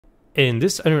In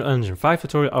this Unreal Engine 5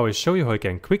 tutorial, I will show you how you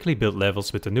can quickly build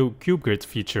levels with the new Cube Grid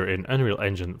feature in Unreal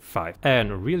Engine 5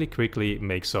 and really quickly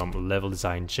make some level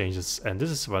design changes, and this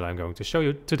is what I'm going to show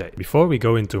you today. Before we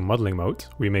go into modeling mode,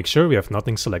 we make sure we have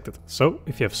nothing selected. So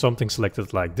if you have something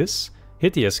selected like this,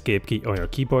 hit the escape key on your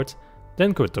keyboard,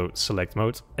 then go to select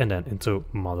mode and then into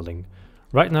modeling.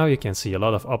 Right now you can see a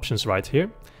lot of options right here.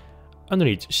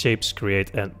 Underneath shapes,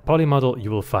 create and polymodel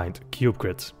you will find Cube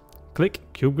Grid. Click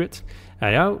Cube Grid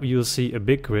and now you'll see a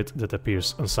big grid that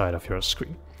appears on side of your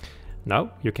screen.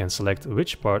 Now you can select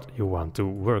which part you want to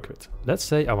work with. Let's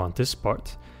say I want this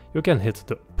part. You can hit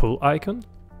the pull icon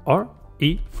or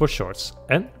E for shorts,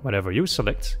 and whatever you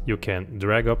select you can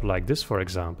drag up like this, for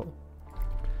example.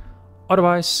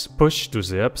 Otherwise push to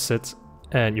the opposite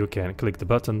and you can click the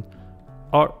button,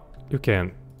 or you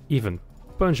can even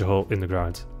punch a hole in the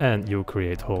ground and you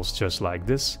create holes just like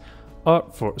this. Or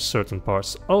for certain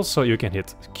parts also you can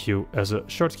hit Q as a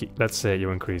shortcut. Let's say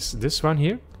you increase this one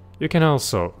here. You can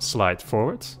also slide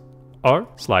forward or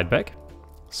slide back.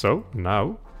 So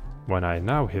now when I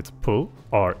now hit pull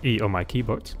or E on my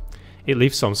keyboard, it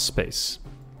leaves some space.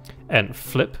 And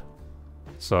flip,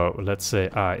 so let's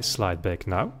say I slide back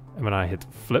now, and when I hit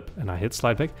flip and I hit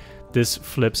slide back, this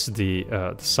flips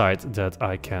the side that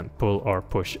I can pull or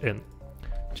push in,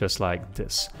 just like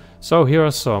this. So here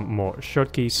are some more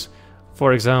shortkeys.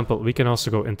 For example, we can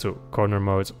also go into corner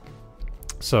mode.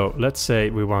 So let's say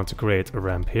we want to create a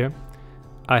ramp here.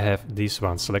 I have these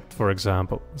ones selected, for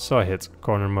example, so I hit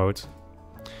corner mode.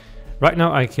 Right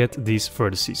now I get these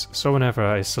vertices, so whenever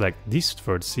I select these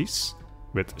vertices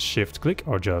with shift click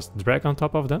or just drag on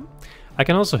top of them, I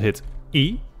can also hit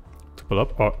E to pull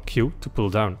up or Q to pull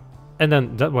down, and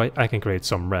then that way I can create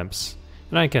some ramps.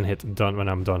 And I can hit done when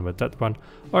I'm done with that one,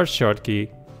 or short key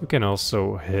you can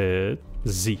also hit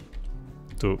Z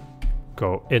to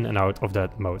go in and out of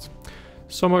that mode.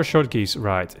 Some more shortkeys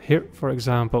right here, for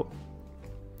example.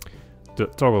 The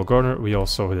toggle corner, we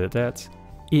also did that.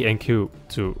 E and Q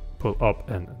to pull up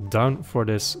and down for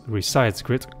this resize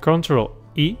grid. Control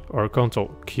E or Control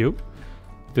Q.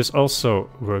 This also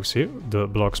works here, the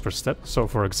blocks per step. So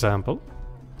for example,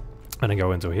 and I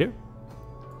go into here.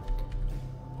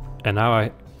 And now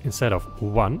I, instead of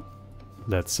 1,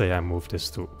 let's say I move this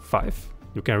to 5.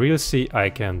 You can really see I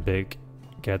can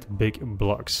get big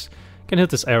blocks. You can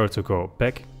hit this arrow to go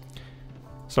back.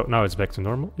 So now it's back to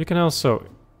normal. You can also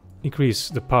increase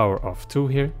the power of 2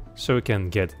 here, so you can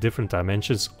get different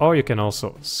dimensions, or you can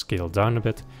also scale down a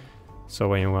bit. So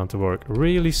when you want to work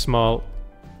really small,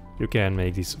 you can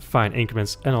make these fine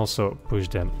increments and also push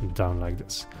them down like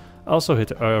this. Also hit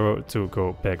the arrow to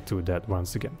go back to that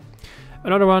once again.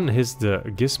 Another one is the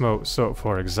Gizmo. So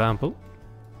for example,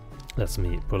 let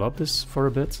me pull up this for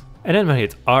a bit. And then when I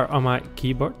hit R on my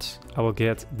keyboard, I will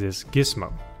get this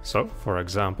Gizmo. So for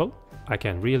example, I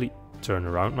can really turn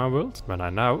around my world. When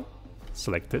I now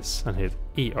select this and hit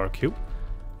E or Q,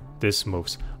 this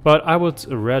moves. But I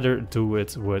would rather do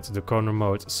it with the corner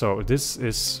mode, so this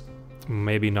is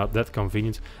maybe not that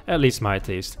convenient, at least my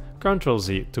taste. Ctrl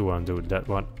Z to undo that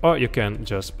one, or you can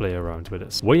just play around with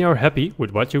this. When you're happy with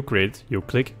what you create, you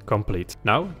click complete.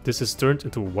 Now this is turned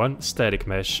into one static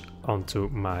mesh onto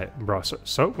my browser.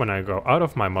 So when I go out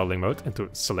of my modeling mode and to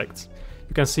select,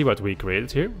 you can see what we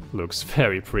created here. Looks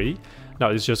very pretty. Now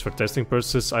it's just for testing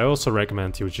purposes. I also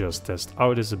recommend you just test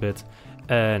out this a bit,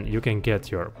 and you can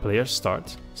get your player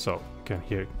start. So you can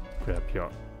here grab your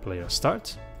player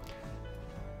start,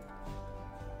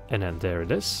 and then there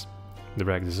it is.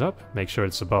 Drag this up, make sure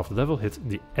it's above the level, hit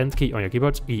the end key on your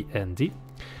keyboard, E and D.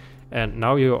 And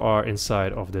now you are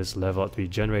inside of this level that we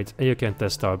generate, and you can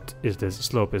test out if this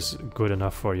slope is good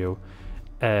enough for you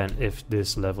and if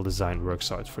this level design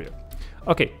works out for you.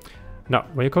 Okay, now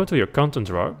when you go to your content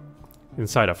drawer,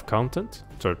 inside of content,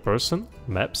 third person,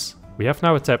 maps, we have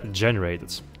now a tab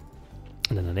generated,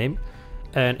 and then a name.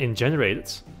 And in generated,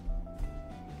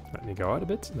 let me go out a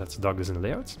bit, let's dog this in the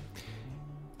layout.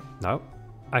 Now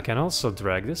I can also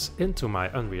drag this into my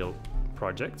Unreal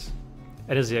project.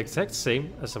 It is the exact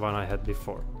same as the one I had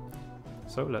before.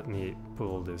 So let me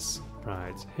pull this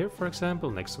right here, for example,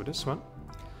 next to this one.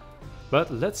 But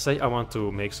let's say I want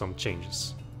to make some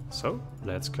changes. So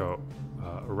let's go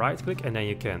right click, and then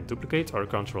you can duplicate or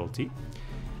Ctrl T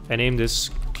and name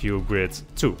this Cube Grid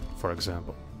 2, for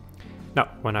example. Now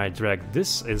when I drag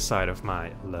this inside of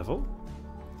my level,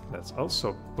 let's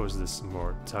also push this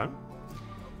more down.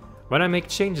 When I make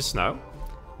changes now,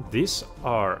 these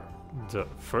are the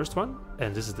first one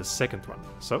and this is the second one.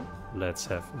 So let's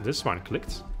have this one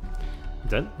clicked.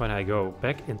 Then when I go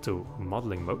back into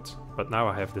modeling mode, but now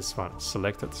I have this one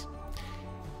selected,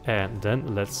 and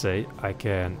then let's say I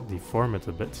can deform it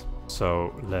a bit.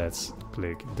 So let's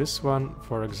click this one,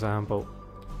 for example.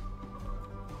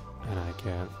 And I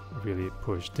can really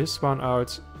push this one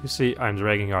out. You see, I'm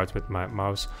dragging out with my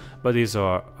mouse, but these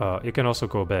are, you can also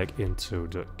go back into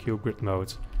the cube grid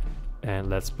mode. And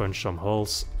let's punch some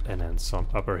holes and then some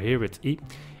upper here with E.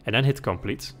 And then hit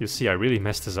complete. You see, I really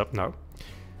messed this up now.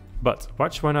 But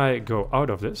watch when I go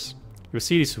out of this. You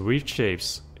see these weird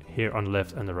shapes here on the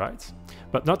left and the right.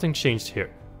 But nothing changed here.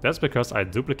 That's because I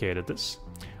duplicated this.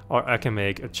 Or I can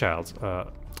make a child.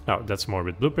 Now that's more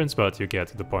with blueprints, but you get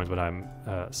the point what I'm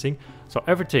seeing. So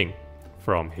everything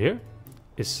from here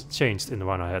is changed in the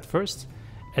one I had first.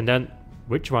 And then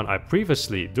which one I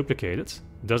previously duplicated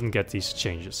doesn't get these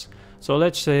changes. So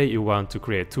let's say you want to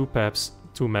create two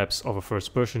maps of a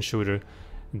first-person shooter.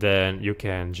 Then you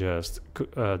can just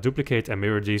duplicate and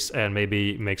mirror these and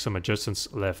maybe make some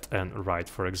adjustments left and right,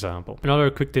 for example. Another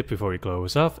quick tip before we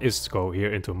close off is to go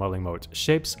here into modeling mode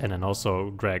shapes and then also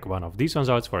drag one of these ones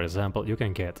out. For example, you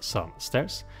can get some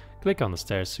stairs. Click on the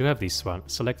stairs, you have this one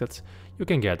selected. You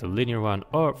can get a linear one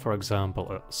or, for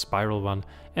example, a spiral one.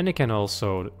 And you can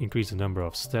also increase the number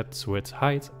of steps with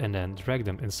height and then drag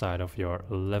them inside of your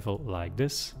level like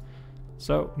this.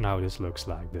 So now this looks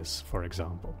like this, for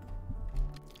example.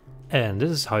 And this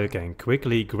is how you can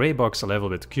quickly greybox a level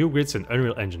with cube grids in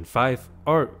Unreal Engine 5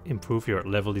 or improve your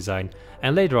level design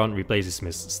and later on replace these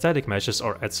missed static meshes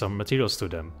or add some materials to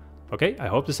them. Okay, I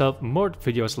hope this helped. More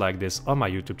videos like this on my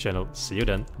YouTube channel. See you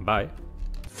then, bye!